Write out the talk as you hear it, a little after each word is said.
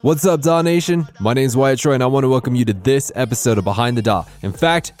What's up, DAW Nation? My name is Wyatt Troy, and I want to welcome you to this episode of Behind the DAW. In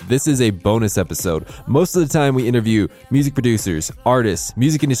fact, this is a bonus episode. Most of the time, we interview music producers, artists,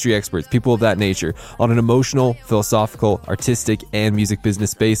 music industry experts, people of that nature, on an emotional, philosophical, artistic, and music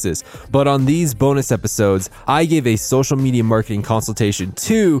business basis. But on these bonus episodes, I gave a social media marketing consultation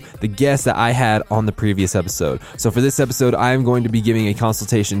to the guest that I had on the previous episode. So for this episode, I am going to be giving a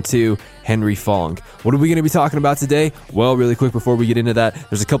consultation to Henry Fong. What are we going to be talking about today? Well, really quick before we get into that,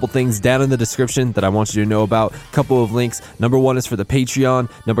 there's a couple things down in the description that I want you to know about. A couple of links. Number one is for the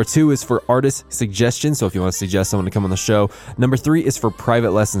Patreon. Number two is for artist suggestions, so if you want to suggest someone to come on the show. Number three is for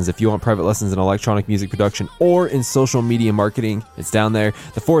private lessons. If you want private lessons in electronic music production or in social media marketing, it's down there.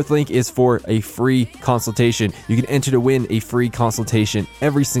 The fourth link is for a free consultation. You can enter to win a free consultation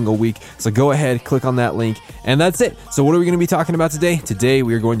every single week. So go ahead, click on that link, and that's it. So what are we going to be talking about today? Today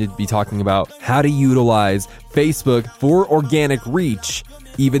we are going to be talking about how to utilize Facebook for organic reach,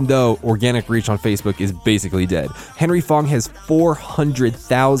 even though organic reach on Facebook is basically dead. Henry Fong has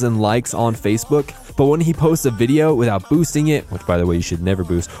 400,000 likes on Facebook, but when he posts a video without boosting it, which by the way you should never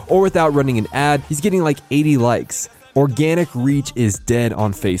boost, or without running an ad, he's getting like 80 likes. Organic reach is dead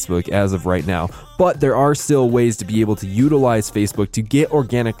on Facebook as of right now, but there are still ways to be able to utilize Facebook to get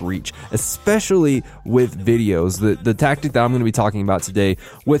organic reach, especially with videos. The tactic that I'm going to be talking about today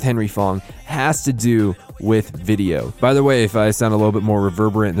with Henry Fong has to do with video. By the way, if I sound a little bit more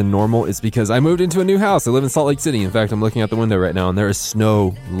reverberant than normal, it's because I moved into a new house. I live in Salt Lake City. In fact, I'm looking out the window right now and there is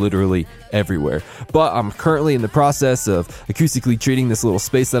snow literally everywhere. But I'm currently in the process of acoustically treating this little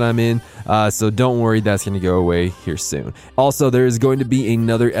space that I'm in, so don't worry, that's going to go away here soon. Also, there is going to be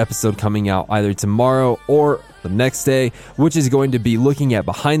another episode coming out either tomorrow or the next day, which is going to be looking at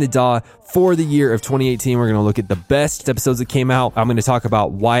Behind the DAW for the year of 2018. We're going to look at the best episodes that came out. I'm going to talk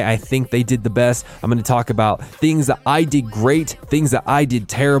about why I think they did the best. I'm going to talk about things that I did great, things that I did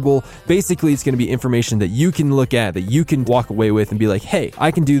terrible. Basically, it's going to be information that you can look at, that you can walk away with and be like, hey, I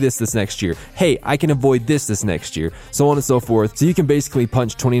can do this next year. Hey, I can avoid this next year, so on and so forth. So you can basically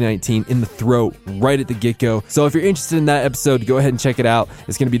punch 2019 in the throat right at the get-go. So if you're interested in that episode, go ahead and check it out.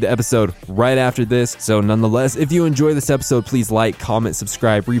 It's going to be the episode right after this. So nonetheless, if you enjoy this episode, please like, comment,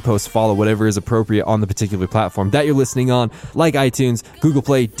 subscribe, repost, follow, whatever is appropriate on the particular platform that you're listening on, like iTunes, Google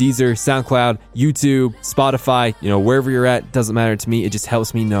Play, Deezer, SoundCloud, YouTube, Spotify, wherever you're at, doesn't matter to me. It just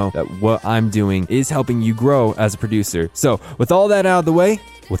helps me know that what I'm doing is helping you grow as a producer. So with all that out of the way,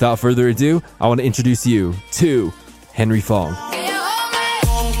 without further ado, I want to introduce you to Henry Fong.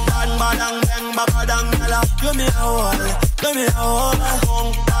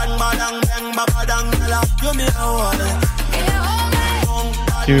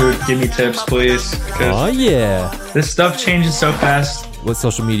 Dude, give me tips, please. Oh, yeah. This stuff changes so fast. What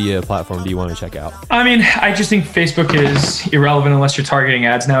social media platform do you want to check out? I mean, I just think Facebook is irrelevant unless you're targeting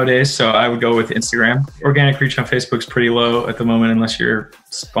ads nowadays. So I would go with Instagram. Organic reach on Facebook is pretty low at the moment unless you're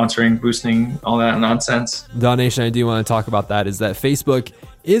sponsoring, boosting, all that nonsense. DAW Nation, I do want to talk about that, is that Facebook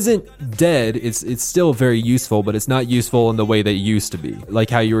isn't dead. It's still very useful, but it's not useful in the way that it used to be. Like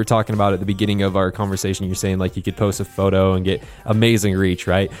how you were talking about at the beginning of our conversation, you're saying like you could post a photo and get amazing reach,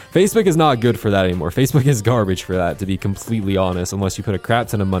 right? Facebook is not good for that anymore. Facebook is garbage for that, to be completely honest, unless you put a crap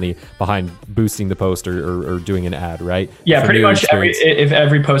ton of money behind boosting the post or doing an ad, right? Yeah, pretty much if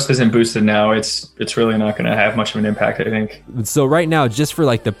every post isn't boosted now, it's really not going to have much of an impact, I think. So right now, just for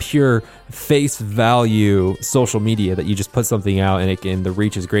like the pure face value social media that you just put something out and the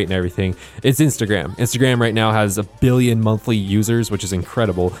reach is great and everything, it's Instagram. Instagram right now has 1 billion monthly users, which is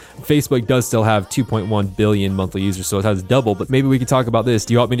incredible. Facebook does still have 2.1 billion monthly users, so it has double. But maybe we could talk about this.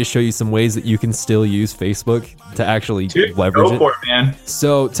 Do you want me to show you some ways that you can still use Facebook to actually leverage go for it, man.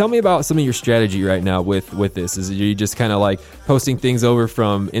 So tell me about some of your strategy right now with this. Is you just kind of like posting things over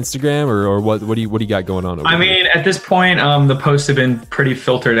from Instagram, or what do you got going on over there? I mean, at this point, the posts have been pretty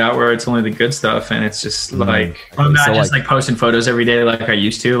filtered out where it's only the good stuff, and it's just like I'm not just like posting photos every day like I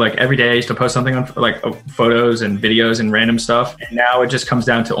used to. Like every day I used to post something on like photos and videos and random stuff, and now it just comes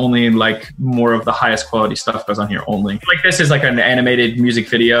down to only like more of the highest quality stuff goes on here only. Like this is like an animated music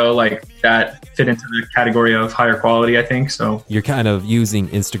video, like that fit into the category of higher quality, I think. So you're kind of using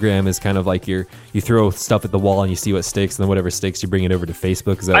Instagram as kind of like you throw stuff at the wall and you see what sticks, and then whatever sticks you bring it over to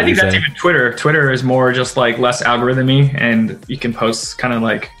Facebook. Is that I think that's even Twitter. Twitter is more just like less algorithmy, and you can post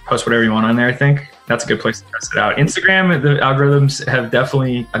whatever you want on there, I think. that's a good place to test it out. Instagram, the algorithms have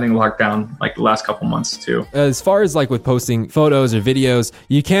definitely, I think, locked down like the last couple months too. As far as like with posting photos or videos,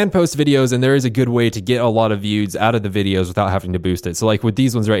 you can post videos and there is a good way to get a lot of views out of the videos without having to boost it. So like with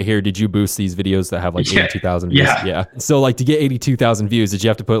these ones right here, did you boost these videos that have like 82,000 views? Yeah. So like to get 82,000 views, did you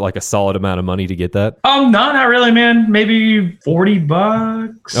have to put like a solid amount of money to get that? No, not really, man. Maybe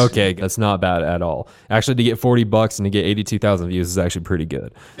 $40. Okay, that's not bad at all. Actually, to get $40 and to get 82,000 views is actually pretty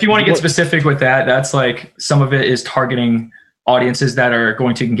good. If you want to get specific with that, that's like some of it is targeting audiences that are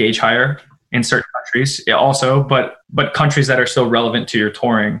going to engage higher in certain countries also, but countries that are still relevant to your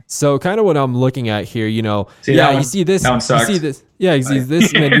touring. So kind of what I'm looking at here, you see this, that one sucks. You see this. Yeah, you see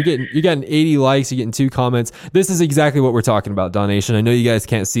this, man, you're getting 80 likes, you're getting 2 comments. This is exactly what we're talking about, Donation. I know you guys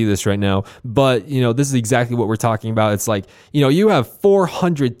can't see this right now, but this is exactly what we're talking about. It's like, you have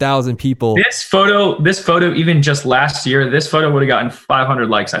 400,000 people. This photo, even just last year, this photo would have gotten 500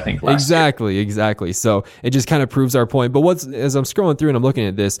 likes, I think. Exactly. So it just kind of proves our point. But as I'm scrolling through and I'm looking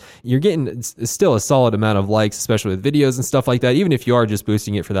at this, you're getting still a solid amount of likes, especially with videos and stuff like that. Even if you are just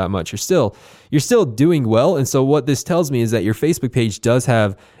boosting it for that much, you're still doing well. And so what this tells me is that your Facebook page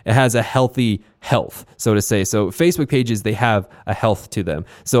has a healthy health, so to say. So Facebook pages, they have a health to them.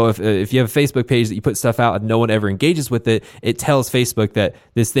 So if you have a Facebook page that you put stuff out and no one ever engages with it, it tells Facebook that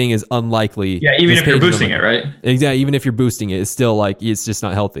this thing is unlikely. Yeah, even if you're boosting it, right? Exactly. Even if you're boosting it, it's still like, it's just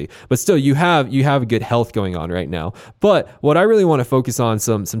not healthy. But still, you have a good health going on right now. But what I really want to focus on,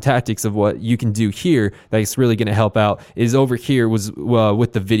 some tactics of what you can do here that's really going to help out, is over here was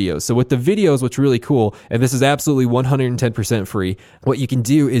with the videos. So with the videos, what's really cool, and this is absolutely 110% free, what you can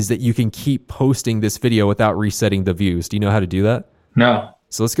do is that you can keep posting this video without resetting the views. Do you know how to do that? No.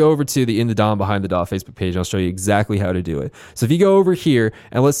 So let's go over to the In the DOM Behind the DAW Facebook page. I'll show you exactly how to do it. So if you go over here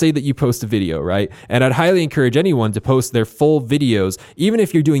and let's say that you post a video, right? And I'd highly encourage anyone to post their full videos, even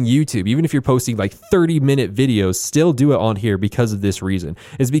if you're doing YouTube, even if you're posting like 30-minute videos, still do it on here because of this reason.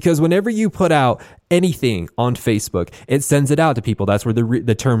 It's because whenever you put out anything on Facebook, it sends it out to people. That's where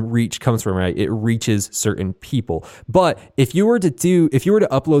the term reach comes from, right? It reaches certain people. But if you were to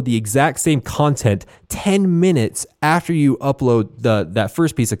upload the exact same content 10 minutes after you upload that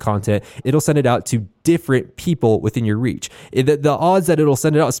first piece of content, it'll send it out to different people within your reach. The odds that it'll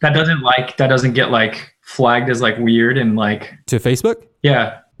send it out, that doesn't get like flagged as like weird and like to Facebook?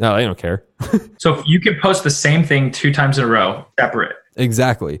 Yeah. No, they don't care. So if you can post the same thing 2 times in a row, separate.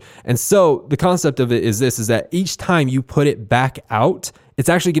 Exactly. And so the concept of it is that each time you put it back out, it's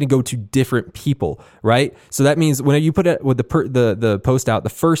actually going to go to different people, right? So that means when you put it with the post out the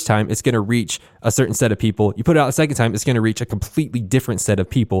first time, it's going to reach a certain set of people. You put it out the second time, it's going to reach a completely different set of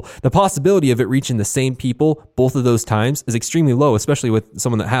people. The possibility of it reaching the same people both of those times is extremely low, especially with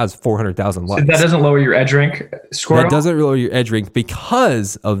someone that has 400,000 likes. So that doesn't lower your edge rank score? That doesn't lower your edge rank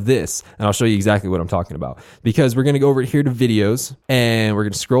because of this. And I'll show you exactly what I'm talking about. Because we're going to go over here to videos and we're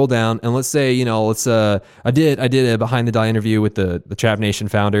going to scroll down. And let's say, I did a Behind the DAW interview with the Trap Nation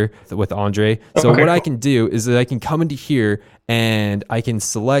founder with Andre. So what I can do is that I can come into here and I can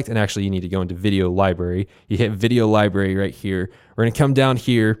select, and actually you need to go into video library. You hit video library right here. We're going to come down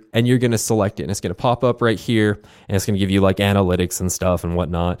here and you're going to select it and it's going to pop up right here and it's going to give you like analytics and stuff and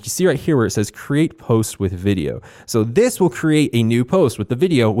whatnot. You see right here where it says create post with video. So this will create a new post with the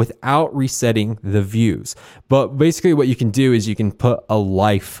video without resetting the views. But basically what you can do is you can put a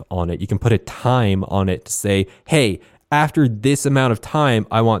life on it. You can put a time on it to say, hey, after this amount of time,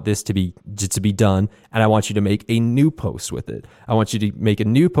 I want this to be done, and I want you to make a new post with it. I want you to make a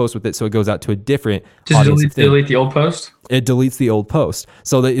new post with it so it goes out to a different audience. Does it delete the old post? It deletes the old post.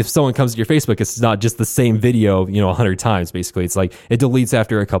 So that if someone comes to your Facebook, it's not just the same video, 100 times, basically. It's like it deletes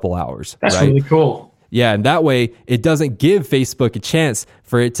after a couple hours. That's right? Really cool. Yeah, and that way it doesn't give Facebook a chance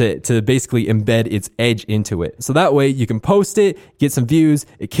for it to basically embed its edge into it. So that way you can post it, get some views,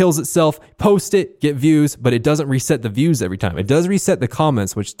 it kills itself, post it, get views, but it doesn't reset the views every time. It does reset the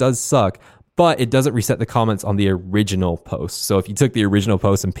comments, which does suck, but it doesn't reset the comments on the original post. So if you took the original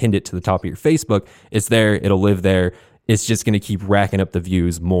post and pinned it to the top of your Facebook, it's there, it'll live there. It's just going to keep racking up the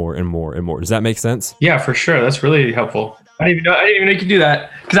views more and more and more. Does that make sense? Yeah, for sure. That's really helpful. I didn't even know you could do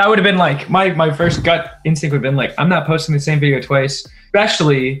that. Because I would have been like, my first gut instinct would have been like, I'm not posting the same video twice.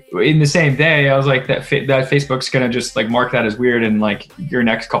 Especially in the same day, I was like, that Facebook's going to just like mark that as weird. And like your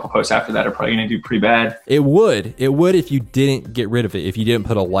next couple posts after that are probably going to do pretty bad. It would if you didn't get rid of it. If you didn't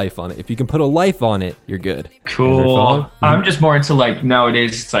put a life on it. If you can put a life on it, you're good. Cool. I'm just more into like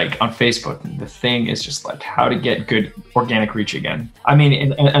nowadays, it's like on Facebook, the thing is just like how to get good organic reach again. I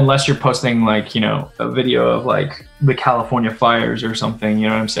mean, unless you're posting like, a video of like the California fires or something, you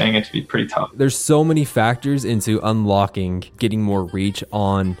know what I'm saying? It'd be pretty tough. There's so many factors into unlocking, getting more reach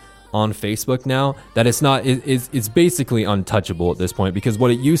on on Facebook now that it's basically untouchable at this point, because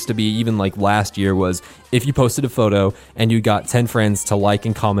what it used to be, even like last year, was if you posted a photo and you got 10 friends to like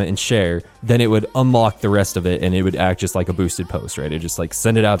and comment and share, then it would unlock the rest of it and it would act just like a boosted post, right? It just like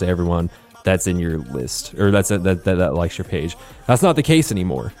send it out to everyone that's in your list, or that likes your page. That's not the case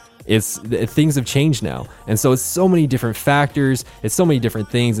anymore. Things have changed now, and so it's so many different factors, it's so many different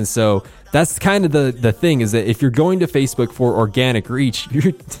things, and so that's kind of the thing, is that if you're going to Facebook for organic reach,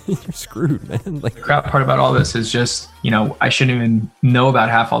 you're screwed, man. Like, the crap part about all this is just, I shouldn't even know about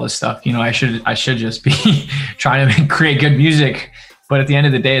half all this stuff. I should just be trying to create good music. But at the end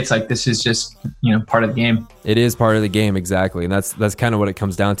of the day, it's like, this is just, part of the game. It is part of the game, exactly. And that's kind of what it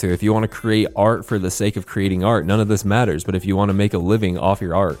comes down to. If you want to create art for the sake of creating art, none of this matters. But if you want to make a living off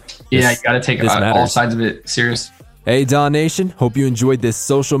your art, you got to take all sides of it serious. Hey, Daw Nation, hope you enjoyed this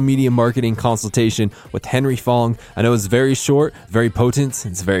social media marketing consultation with Henry Fong. I know it's very short, very potent,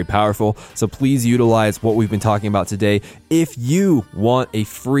 it's very powerful, so please utilize what we've been talking about today. If you want a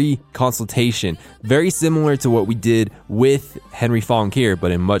free consultation, very similar to what we did with Henry Fong here, but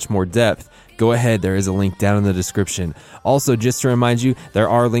in much more depth, go ahead, there is a link down in the description. Also, just to remind you, there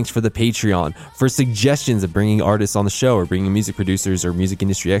are links for the Patreon for suggestions of bringing artists on the show, or bringing music producers or music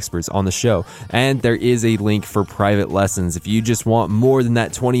industry experts on the show. And there is a link for private lessons. If you just want more than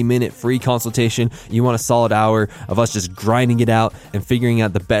that 20-minute free consultation, you want a solid hour of us just grinding it out and figuring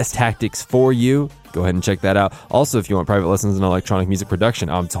out the best tactics for you, go ahead and check that out. Also, if you want private lessons in electronic music production,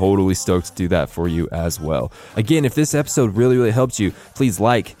 I'm totally stoked to do that for you as well. Again, if this episode really, really helped you, please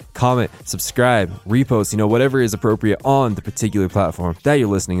like, comment, subscribe, repost, whatever is appropriate on the particular platform that you're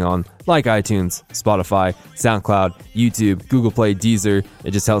listening on, like iTunes, Spotify, SoundCloud, YouTube, Google Play, Deezer.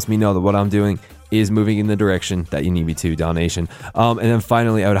 It just helps me know that what I'm doing is moving in the direction that you need me to, Daw Nation. And then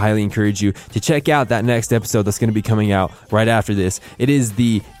finally, I would highly encourage you to check out that next episode that's going to be coming out right after this. It is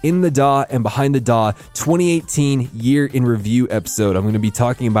the In the DAW and Behind the DAW 2018 Year in Review episode. I'm going to be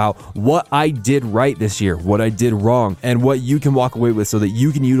talking about what I did right this year, what I did wrong, and what you can walk away with so that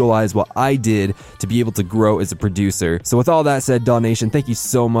you can utilize what I did to be able to grow as a producer. So with all that said, Daw Nation, thank you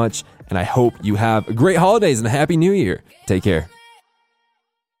so much, and I hope you have great holidays and a happy new year. Take care.